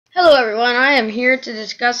Hello everyone, I am here to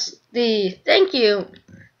discuss the thank you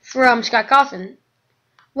from Scott Cawthon.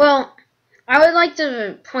 Well, I would like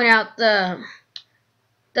to point out the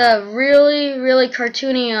really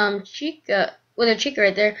cartoony Chica with a Chica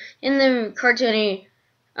right there in the cartoony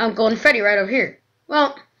Golden Freddy right over here.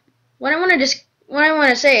 Well, what I want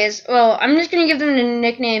to say is, well, I'm just gonna give them the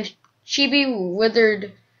nicknames Chibi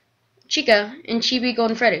Withered Chica and Chibi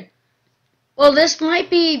Golden Freddy. Well, this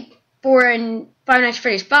might be for in Five Nights at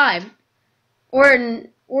Freddy's 5. Or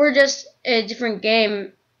just a different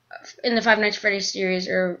game in the Five Nights at Freddy's series,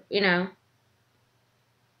 or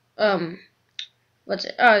what's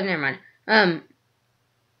it? Oh, never mind.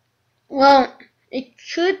 Well, it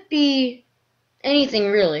could be anything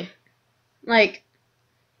really. Like,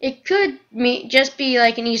 it could just be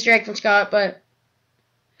like an Easter egg from Scott, but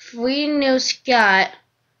if we know Scott,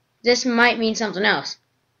 this might mean something else.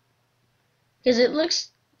 Because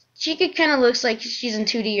Chica kind of looks like she's in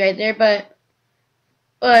 2D right there, but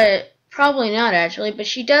probably not actually, but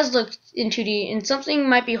she does look in 2D, and something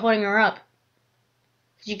might be holding her up.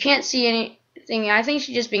 You can't see anything. I think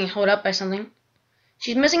she's just being held up by something.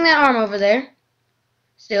 She's missing that arm over there,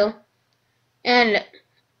 still. And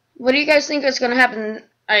what do you guys think is going to happen?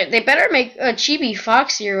 They better make a Chibi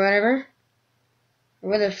Foxy or whatever.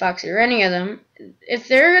 Or whether Foxy or any of them. If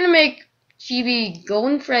they're going to make Chibi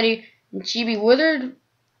Golden Freddy and Chibi Withered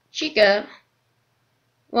Chica,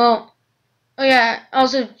 well, oh yeah,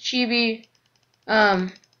 also Chibi,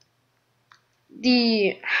 the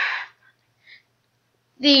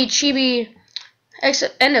Chibi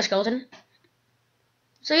Endoskeleton.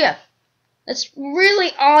 So yeah, that's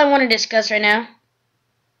really all I want to discuss right now.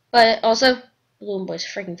 But also, Balloon Boy's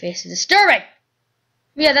freaking face is disturbing.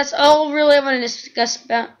 Yeah, that's all really I want to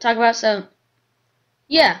talk about. So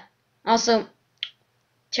yeah, also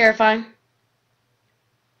terrifying,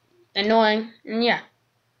 annoying, and yeah.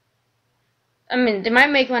 I mean, they might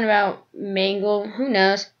make one about Mangle. Who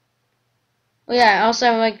knows? Well, yeah, also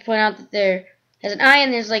I would like to point out that there has an eye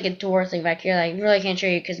and there's like a door thing back here that I really can't show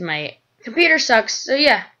you because my computer sucks. So,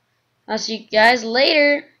 yeah. I'll see you guys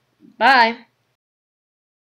later. Bye.